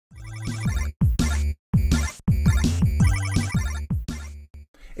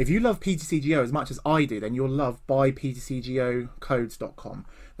If you love PTCGO as much as I do, then you'll love buyptcgocodes.com.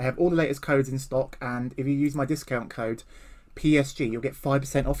 They have all the latest codes in stock, and if you use my discount code PSG, you'll get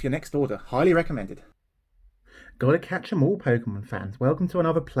 5% off your next order. Highly recommended. Gotta catch 'em all, Pokemon fans. Welcome to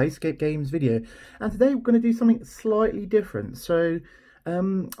another PlaySkape Games video, and today we're going to do something slightly different. So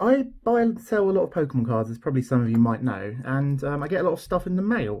I buy and sell a lot of Pokemon cards, as probably some of you might know, and I get a lot of stuff in the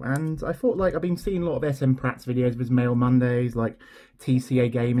mail, and I thought, like, I've been seeing a lot of SM Pratt's videos with his Mail Mondays, like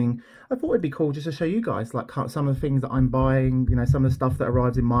TCA Gaming. I thought it'd be cool just to show you guys, like, some of the things that I'm buying, you know, some of the stuff that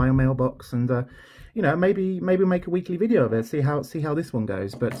arrives in my mailbox, and you know, maybe make a weekly video of it, see how this one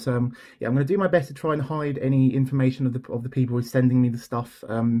goes. But yeah, I'm going to do my best to try and hide any information of the people who are sending me the stuff.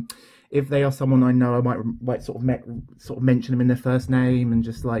 If they are someone I know, I might sort of mention them in their first name, and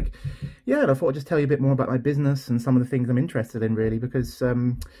just, like, yeah. And I thought I'd just tell you a bit more about my business and some of the things I'm interested in, really, because I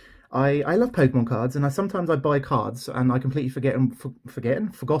love Pokemon cards, and sometimes I buy cards and I completely forgotten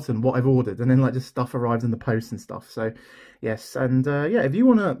what I've ordered, and then, like, just stuff arrives in the post and stuff. So yes, and yeah, if you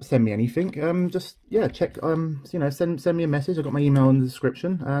want to send me anything, just, yeah, check, you know, send me a message. I've got my email in the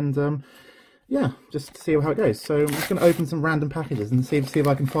description, and yeah, just see how it goes. So I'm just going to open some random packages and see if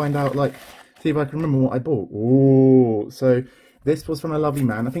I can find out, like, see if I can remember what I bought. Ooh, so this was from a lovely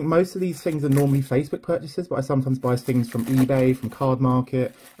man. I think most of these things are normally Facebook purchases, but I sometimes buy things from eBay, from Card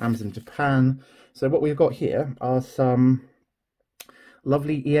Market, Amazon Japan. So what we've got here are some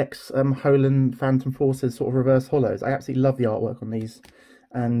lovely EX Holand Phantom Forces sort of reverse hollows. I absolutely love the artwork on these,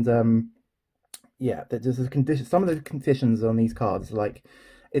 and yeah, there's a condition. Some of the conditions on these cards, like,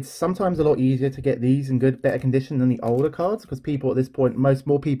 it's sometimes a lot easier to get these in better condition than the older cards, because people at this point,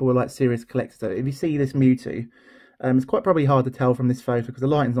 more people are, like, serious collectors. So if you see this Mewtwo, it's quite probably hard to tell from this photo because the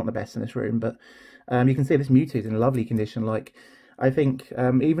lighting's not the best in this room, but you can see this Mewtwo is in lovely condition. Like, I think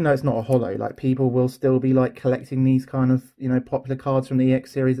even though it's not a holo, like, people will still be, like, collecting these kind of, you know, popular cards from the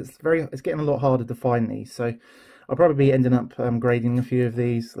EX series. It's getting a lot harder to find these, so I'll probably be ending up grading a few of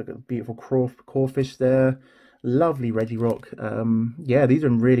these. Look at the beautiful Crawfish there. Lovely Regirock. Yeah, these are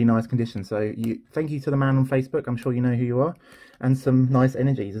in really nice condition. So thank you to the man on Facebook. I'm sure you know who you are. And some nice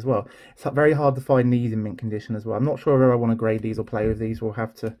energies as well. It's very hard to find these in mint condition as well. I'm not sure whether I want to grade these or play with these. I'll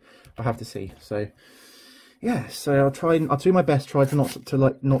have to see. So yeah, so I'll do my best, try to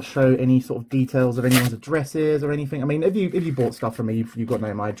not show any sort of details of anyone's addresses or anything. I mean, if you bought stuff from me, you've got to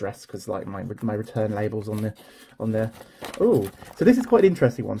know my address, because, like, my return labels on there. Oh, so this is quite an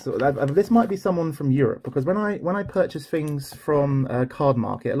interesting one. So this might be someone from Europe, because when I purchase things from Card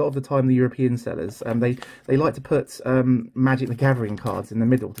Market, a lot of the time the European sellers, they like to put Magic the Gathering cards in the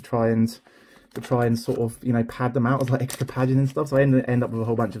middle to try and sort of, you know, pad them out as, like, extra padding and stuff. So I end up with a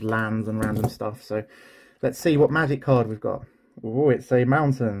whole bunch of lands and random stuff. So let's see what Magic card we've got. Oh, it's a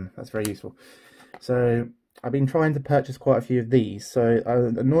mountain. That's very useful. So I've been trying to purchase quite a few of these. So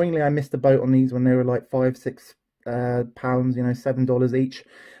annoyingly, I missed the boat on these when they were like £5-6, you know, $7 each.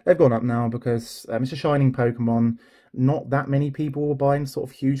 They've gone up now because it's a Shining Pokemon. Not that many people were buying sort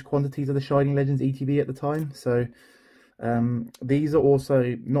of huge quantities of the Shining Legends ETB at the time. So these are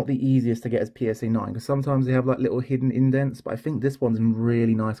also not the easiest to get as PSA 9, because sometimes they have, like, little hidden indents. But I think this one's in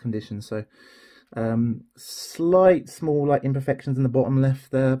really nice condition. So slight small, like, imperfections in the bottom left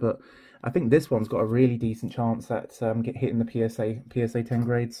there, but I think this one's got a really decent chance at hitting the PSA 10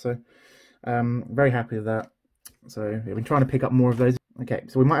 grades. So very happy with that. So yeah, we're trying to pick up more of those. Okay,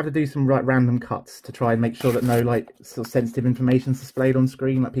 so we might have to do some, like, random cuts to try and make sure that no, like, sort of sensitive information is displayed on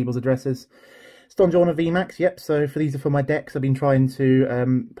screen, like people's addresses. Stonjourner VMAX, yep. So these are for my decks. I've been trying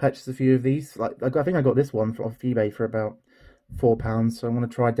to purchase a few of these. Like, I think I got this one off eBay for about £4, so I'm going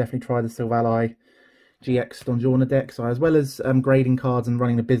to definitely try the Silvally GX Stonjourner deck. So as well as grading cards and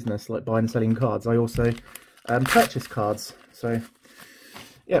running a business, like buying and selling cards, I also purchase cards. So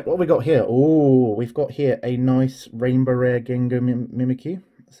yeah, what have we got here? Oh, we've got here a nice Rainbow Rare Gengar Mimikyu.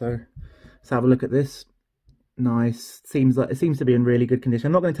 So let's have a look at this. Nice. It seems to be in really good condition.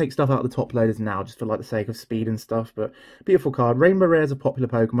 I'm not going to take stuff out of the top loaders now, just for, like, the sake of speed and stuff, but beautiful card. Rainbow Rare is a popular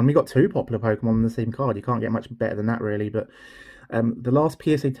Pokemon. We got two popular Pokemon on the same card. You can't get much better than that, really. But the last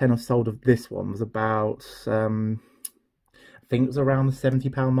PSA 10 I've sold of this one was about, I think it was around the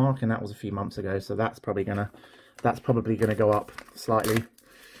 £70 mark, and that was a few months ago. So that's probably gonna go up slightly.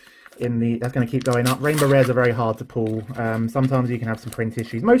 That's going to keep going up. Rainbow Rares are very hard to pull. Sometimes you can have some print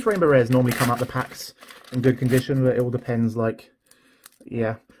issues. Most Rainbow Rares normally come out the packs in good condition, but it all depends, like,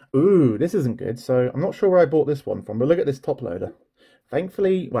 yeah. Ooh, this isn't good. So I'm not sure where I bought this one from, but look at this top loader.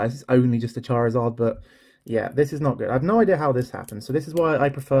 Thankfully, well, this is only just a Charizard, but yeah, this is not good. I have no idea how this happens. So this is why I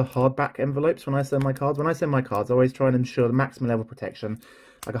prefer hardback envelopes when I send my cards. When I send my cards, I always try and ensure the maximum level of protection.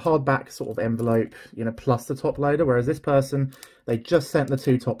 like a hardback sort of envelope, you know, plus the top loader. Whereas this person, they just sent the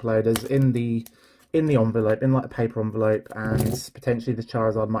 2 top loaders in the envelope, in like a paper envelope, and potentially this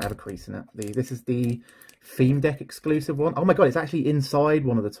Charizard might have a crease in it. This is the theme deck exclusive one. Oh my god, it's actually inside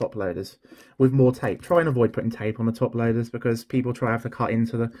one of the top loaders with more tape. Try and avoid putting tape on the top loaders, because people try to cut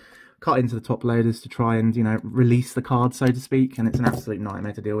into the top loaders to try and, you know, release the card, so to speak, and it's an absolute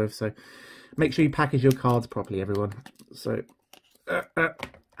nightmare to deal with. So make sure you package your cards properly, everyone. So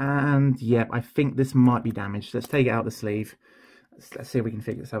and yeah, I think this might be damaged. Let's take it out the sleeve. Let's see if we can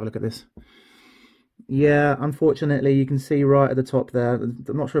fix it. Let's have a look at this. Yeah, unfortunately, you can see right at the top there. I'm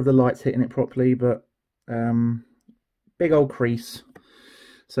not sure if the light's hitting it properly, but big old crease.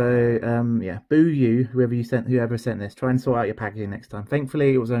 So yeah, boo you, whoever sent this. Try and sort out your packaging next time.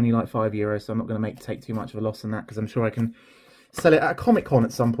 Thankfully, it was only like €5, so I'm not going to take too much of a loss on that, because I'm sure I can sell it at a Comic-Con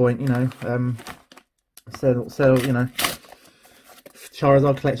at some point. You know, sell you know,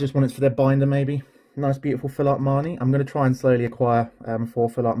 Charizard collectors want it for their binder maybe. Nice, beautiful full art Marnie. I'm going to try and slowly acquire 4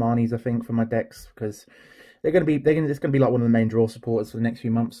 full art Marnies, I think, for my decks, because it's going to be like one of the main draw supporters for the next few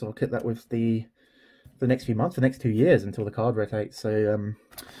months. So I'll keep that with the next few months, the next 2 years, until the card rotates. So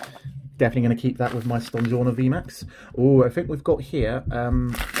definitely going to keep that with my Stonjourner VMAX. Oh, I think we've got here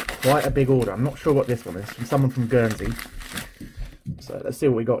quite a big order. I'm not sure what this one is. From someone from Guernsey. So let's see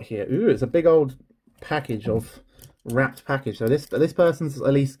what we got here. Ooh, it's a big old package of wrapped package. So this person's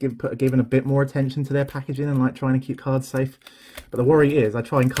at least given a bit more attention to their packaging and like trying to keep cards safe. But the worry is, I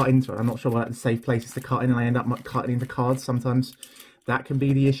try and cut into it. I'm not sure what the safe places to cut in, and I end up cutting into cards. Sometimes that can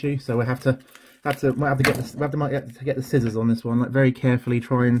be the issue. So we have to get the scissors on this one. Like very carefully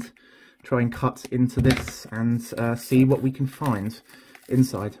try and cut into this and see what we can find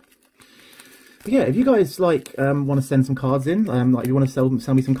inside. But yeah, if you guys like want to send some cards in, like if you want to sell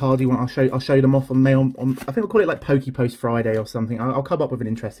me some cards, I'll show them off on mail. I think we'll call it like PokePost Friday or something. I'll come up with an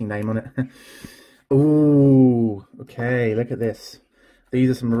interesting name on it. Ooh, okay, look at this.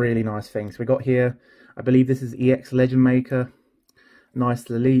 These are some really nice things. We got here, I believe this is EX Legend Maker. Nice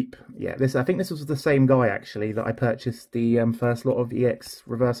leap. Yeah, I think this was the same guy actually that I purchased the first lot of EX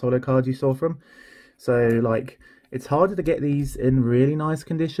reverse holo cards you saw from. So like, it's harder to get these in really nice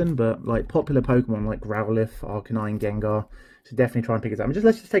condition, but like popular Pokemon like Growlithe, Arcanine, Gengar, should definitely try and pick it up.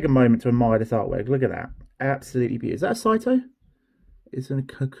 Let's just take a moment to admire this artwork. Look at that. Absolutely beautiful. Is that a Saito? It's a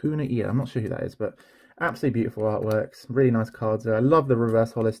Kakuna Ia. I'm not sure who that is, but absolutely beautiful artworks. Really nice cards there. I love the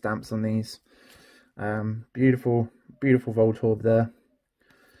reverse holo stamps on these. Beautiful Voltorb there.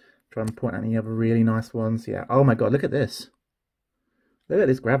 Try and point out any other really nice ones. Yeah. Oh my god, look at this. Look at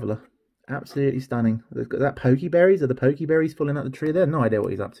this Graveler. Absolutely stunning. That Pokeberries? Are the Pokeberries falling out the tree there? No idea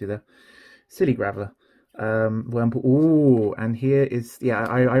what he's up to there. Silly Graveler. Wormpool. Ooh, and here is, yeah,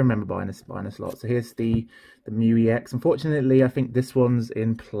 I remember buying this lot. So here's the Mew EX. Unfortunately, I think this one's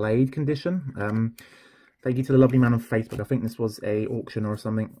in played condition. Thank you to the lovely man on Facebook. I think this was a auction or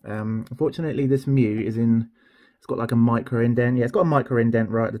something. Unfortunately, this Mew is in, it's got like a micro indent. Yeah, it's got a micro indent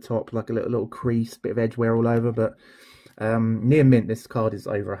right at the top, like a little crease, bit of edge wear all over, but near mint, this card is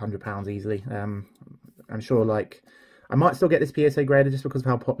over £100 easily. I'm sure, like, I might still get this PSA graded just because of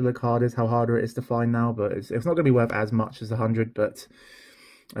how popular the card is, how harder it is to find now, but it's not going to be worth as much as 100. But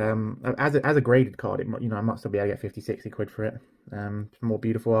as a graded card, you know, I might still be able to get 50-60 quid for it. More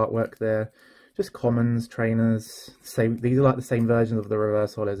beautiful artwork there, just commons, trainers. These are like the same versions of the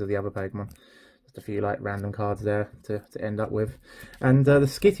reverse holos of the other Pokemon. A few like random cards there to end up with. And the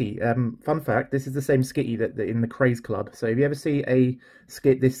Skitty, fun fact, this is the same Skitty that in the Craze Club. So if you ever see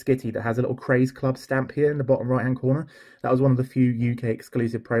this Skitty that has a little Craze Club stamp here in the bottom right hand corner, that was one of the few UK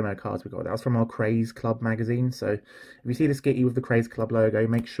exclusive promo cards we got. That was from our Craze Club magazine. So if you see the Skitty with the Craze Club logo,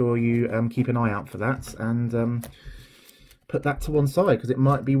 make sure you keep an eye out for that and put that to one side, because it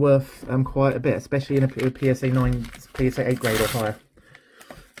might be worth quite a bit, especially in a PSA 9, PSA 8 grade or higher.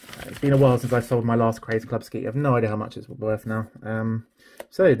 It's been a while since I sold my last Craze Club Skitty. I have no idea how much it's worth now.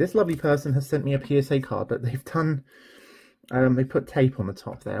 So this lovely person has sent me a PSA card, but they've done, they put tape on the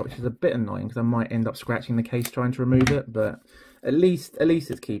top there, which is a bit annoying because I might end up scratching the case trying to remove it. But at least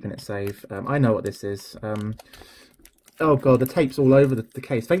it's keeping it safe. I know what this is. Oh god, the tape's all over the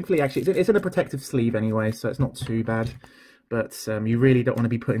case. Thankfully, actually, it's in a protective sleeve anyway, so it's not too bad. But you really don't want to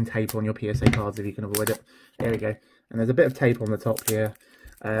be putting tape on your PSA cards if you can avoid it. There we go. And there's a bit of tape on the top here.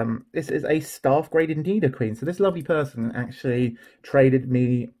 This is a staff graded Nidoqueen. So this lovely person actually traded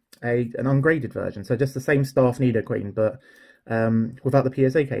me an ungraded version. So just the same staff Nidoqueen, but without the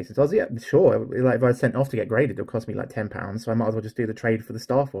PSA cases. So I was, yeah, sure. Like if I sent off to get graded, it'll cost me like £10. So I might as well just do the trade for the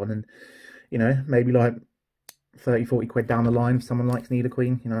staff one, and you know, maybe like 30-40 quid down the line if someone likes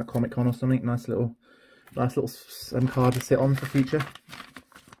Nidoqueen, you know, at Comic-Con or something. Nice little card to sit on for future.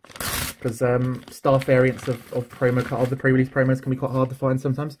 because staff variants of promo card, of the pre-release promos can be quite hard to find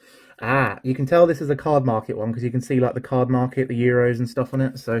sometimes. You can tell this is a card market one because you can see like the card market, the euros and stuff on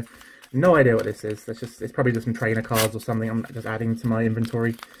it. So no idea what this is. It's probably just some trainer cards or something. I'm just adding to my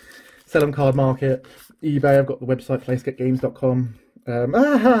inventory. Sell on card market, eBay. I've got the website PlaySkapeGames.com.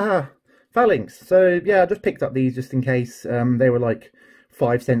 Phalanx. So yeah, I just picked up these just in case. They were like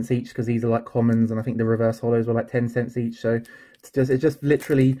 5 cents each because these are like commons, and I think the reverse hollows were like 10 cents each. So it's just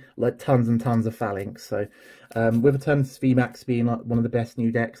literally like tons and tons of Phalanx. So with Eternus VMAX being like one of the best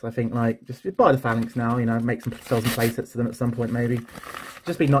new decks, I think like just buy the Phalanx now. You know, make some sell some playsets to them at some point maybe.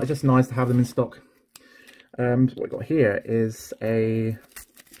 Just nice to have them in stock. So what we got here is a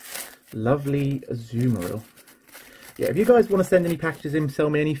lovely Azumarill. Yeah, if you guys want to send any packages in, sell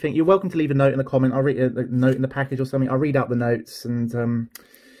me anything, you're welcome to leave a note in the comment. I'll read a note in the package or something. I'll read out the notes. And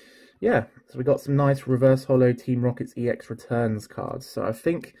yeah, so we got some nice reverse holo Team Rocket's EX returns cards. So I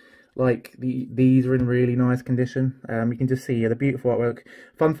think like these are in really nice condition. You can just see the beautiful artwork.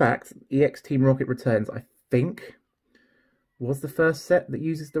 Fun fact: EX Team Rocket returns, I think, was the first set that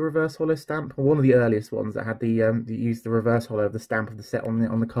uses the reverse holo stamp, or one of the earliest ones that had the that used the reverse holo of the stamp of the set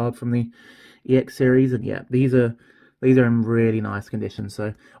on the card from the EX series. And yeah, these are in really nice condition.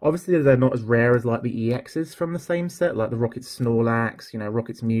 So obviously they're not as rare as like the EXs from the same set, like the Rocket Snorlax, you know,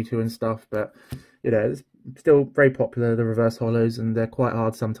 Rocket's Mewtwo and stuff. But you know, it's still very popular, the reverse holos, and they're quite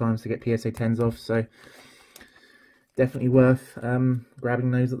hard sometimes to get PSA 10s off. So definitely worth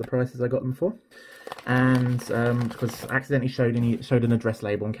grabbing those at the prices I got them for. And because I accidentally showed an address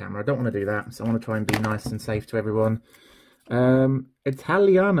label on camera, I don't want to do that. So I want to try and be nice and safe to everyone.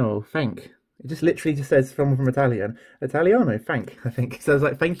 Italiano, thank. It just literally just says someone from Italiano, thank, I think. So it's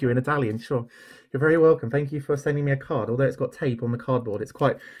like, thank you in Italian, sure. You're very welcome. Thank you for sending me a card. Although it's got tape on the cardboard, it's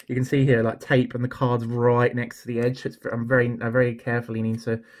quite, you can see here, like tape and the card's right next to the edge. I very carefully need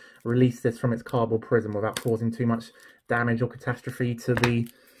to release this from its cardboard prism without causing too much damage or catastrophe to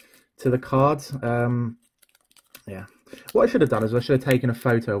the cards. Yeah. What I should have done is I should have taken a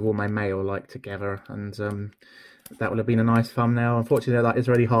photo of all my mail like together, and that would have been a nice thumbnail. Unfortunately, that is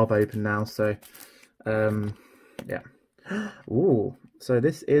already half open now, so yeah. Ooh, so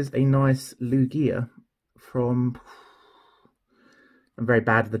this is a nice Lugia from... I'm very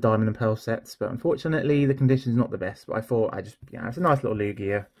bad at the Diamond and Pearl sets, but unfortunately the condition's not the best. But I thought it's a nice little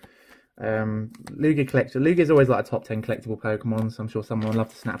Lugia. Lugia collection. Lugia's always like a top 10 collectible Pokemon, so I'm sure someone would love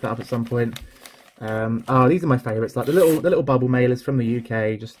to snap that up at some point. Oh, these are my favourites, like the little bubble mailers from the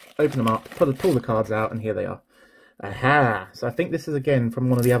UK. Just open them up, pull the cards out, and here they are. Aha! So I think this is again from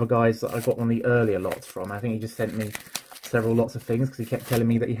one of the other guys that I got one of the earlier lots from. I think he just sent me several lots of things because he kept telling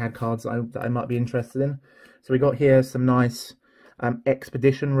me that he had cards that I might be interested in. So we got here some nice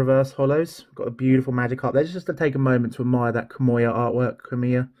Expedition reverse holos. Got a beautiful Magikarp. Let's just to take a moment to admire that Kamoya artwork.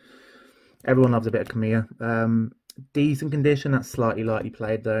 Kamiya. Everyone loves a bit of Kamiya. Decent condition. That's slightly lightly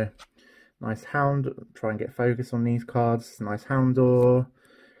played though. Nice Hound. Try and get focus on these cards. Nice Houndour.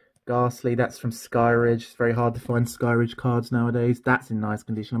 Ghastly, that's from Skyridge. It's very hard to find Skyridge cards nowadays. That's in nice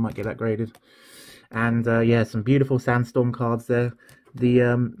condition. I might get that graded. And yeah, some beautiful Sandstorm cards there.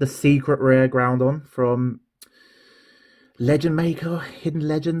 The secret rare Groundon from Legend Maker, Hidden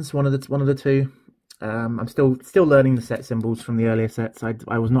Legends, one of the two. I'm still learning the set symbols from the earlier sets.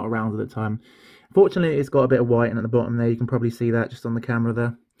 I was not around at the time. Fortunately, it's got a bit of white at the bottom there. You can probably see that just on the camera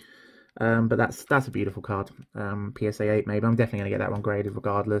there. But that's a beautiful card. PSA 8 maybe. I'm definitely going to get that one graded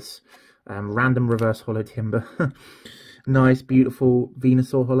regardless. Random reverse holo Timber. Nice, beautiful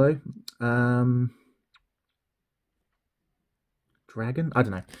Venusaur holo. Dragon? I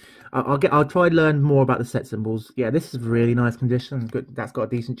don't know. I'll try and learn more about the set symbols. Yeah, this is really nice condition. Good. That's got a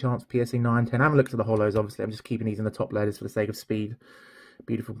decent chance for PSA 9, 10. I haven't looked at the holos, obviously. I'm just keeping these in the top loaders for the sake of speed.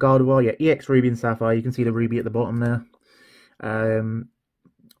 Beautiful Gardevoir. Yeah, EX Ruby and Sapphire. You can see the Ruby at the bottom there.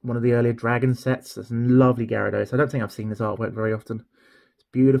 One of the earlier Dragon sets. That's a lovely Gyarados. I don't think I've seen this artwork very often. It's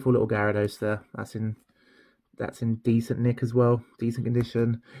beautiful little Gyarados there. That's in decent nick as well. Decent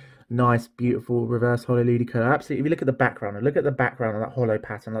condition. Nice, beautiful reverse holo Ludicolo. Absolutely. If you look at the background, and look at the background of that holo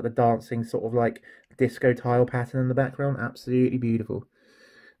pattern, like the dancing sort of like disco tile pattern in the background. Absolutely beautiful.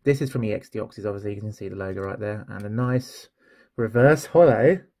 This is from EX Deoxys, obviously. You can see the logo right there. And a nice reverse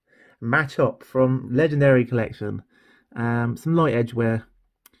holo match-up from Legendary Collection. Some light edge wear.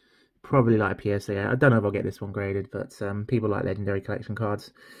 Probably like a PSA. I don't know if I'll get this one graded, but people like Legendary Collection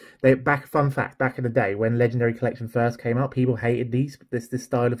cards. Fun fact, back in the day when Legendary Collection first came out, people hated this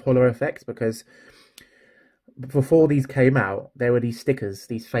style of holo effects because before these came out, there were these stickers,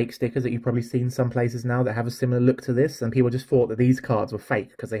 these fake stickers that you've probably seen some places now that have a similar look to this, and people just thought that these cards were fake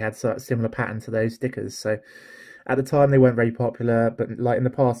because they had sort of similar pattern to those stickers. So At the time, they weren't very popular, but like in the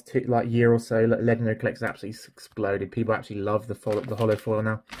past year or so, like, Legendary Collectors absolutely exploded. People actually love the holo foil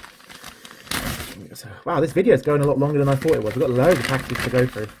now. So, wow, this video is going a lot longer than I thought it was. We've got loads of packages to go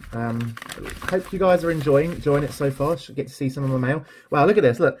through. Hope you guys are enjoying it so far. Should get to see some of the mail. Wow, look at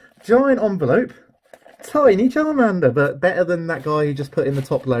this. Look, giant envelope, tiny Charmander, but better than that guy who just put in the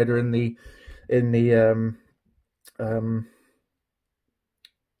top loader in the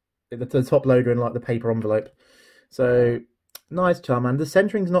top loader in like the paper envelope. So nice Charmander.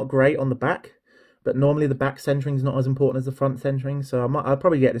 Centering's not great on the back, but normally the back centering's not as important as the front centering. So I'll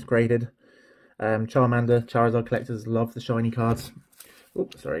probably get this graded. Charmander, Charizard collectors love the shiny cards. Oh,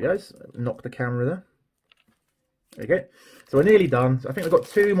 sorry guys, knocked the camera there. There we go. So we're nearly done. So I think we've got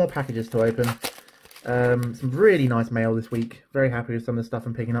 2 more packages to open. Some really nice mail this week. Very happy with some of the stuff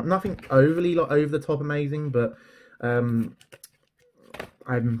I'm picking up. Nothing overly like over the top amazing, but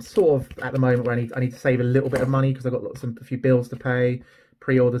I'm sort of at the moment where I need to save a little bit of money because I've got a few bills to pay.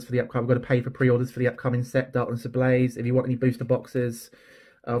 Pre-orders for the upcoming. I've got to pay for pre-orders for the upcoming set, Darkness Ablaze. If you want any booster boxes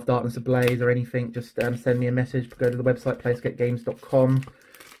of Darkness Ablaze or anything, just send me a message. Go to the website PlaySkapeGames.com.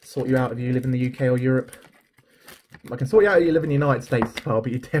 Sort you out if you live in the UK or Europe. I can sort you out if you live in the United States as well,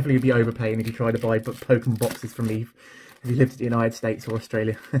 but you'd definitely be overpaying if you try to buy Pokemon boxes from me if you lived in the United States or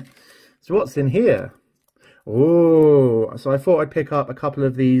Australia. So what's in here? Oh, so I thought I'd pick up a couple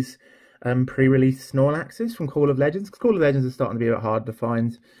of these pre-release Snorlaxes from Call of Legends, because Call of Legends is starting to be a bit hard to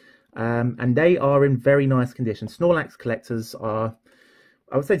find, and they are in very nice condition. Snorlax collectors are,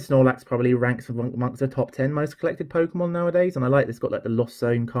 I would say Snorlax probably ranks amongst the top 10 most collected Pokemon nowadays, and I like this, got like the Lost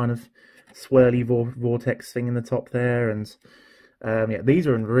Zone kind of swirly vortex thing in the top there, and yeah, these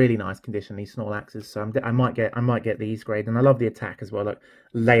are in really nice condition, these Snorlaxes, so I might get these graded. And I love the attack as well, like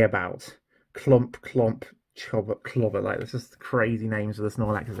Layabout, Clomp, Clomp, Clobber, like that's just crazy names for the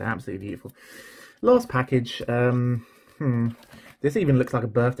Snorlaxes. They're absolutely beautiful. Last package. This even looks like a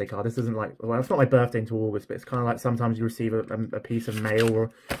birthday card. This isn't like, well, it's not my birthday until August, but it's kind of like sometimes you receive a piece of mail or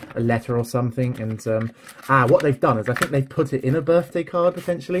a letter or something, and what they've done is I think they've put it in a birthday card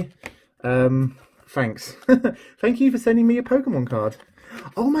potentially. Thanks. Thank you for sending me a Pokemon card.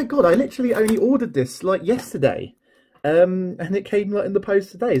 Oh my god, I literally only ordered this like yesterday. And it came like in the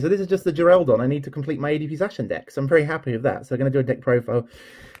post today. So this is just the Geraldon. I need to complete my ADP Session deck. So I'm very happy with that. So I'm going to do a deck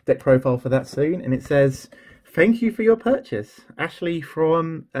profile for that soon. And it says, thank you for your purchase. Ashley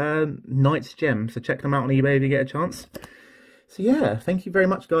from Knight's Gem. So check them out on eBay if you get a chance. So yeah, thank you very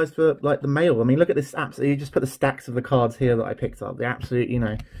much guys for like the mail. I mean, look at this, absolutely, you just put the stacks of the cards here that I picked up. The absolute, you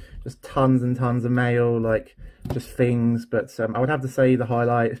know, just tons and tons of mail, like just things. But I would have to say the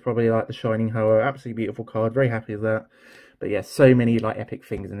highlight is probably like the Shining Ho. Absolutely beautiful card, very happy with that. But yeah, so many like epic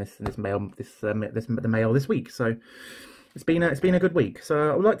things in this mail, the mail this week. So it's been a good week. So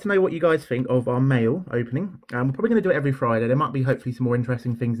I would like to know what you guys think of our mail opening. We're probably going to do it every Friday. There might be hopefully some more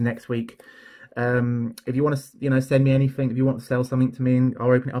interesting things next week. If you want to, you know, send me anything, if you want to sell something to me, and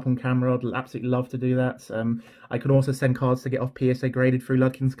I'll open it up on camera. I'd absolutely love to do that. I could also send cards to get off PSA graded through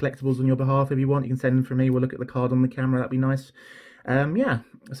Ludkins Collectibles on your behalf. If you want, you can send them for me. We'll look at the card on the camera. That'd be nice. Yeah,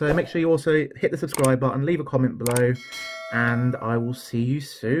 so make sure you also hit the subscribe button, leave a comment below, and I will see you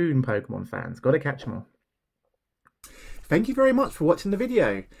soon, Pokemon fans. Gotta catch them all. Thank you very much for watching the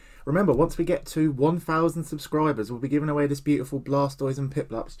video. Remember, once we get to 1,000 subscribers, we'll be giving away this beautiful Blastoise and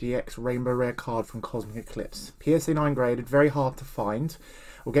Piplups GX Rainbow Rare card from Cosmic Eclipse. PSA 9 graded, very hard to find.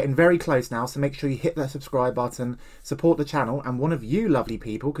 We're getting very close now, so make sure you hit that subscribe button, support the channel, and one of you lovely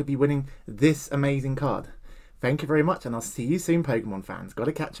people could be winning this amazing card. Thank you very much, and I'll see you soon, Pokemon fans.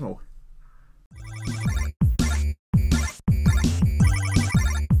 Gotta catch them all.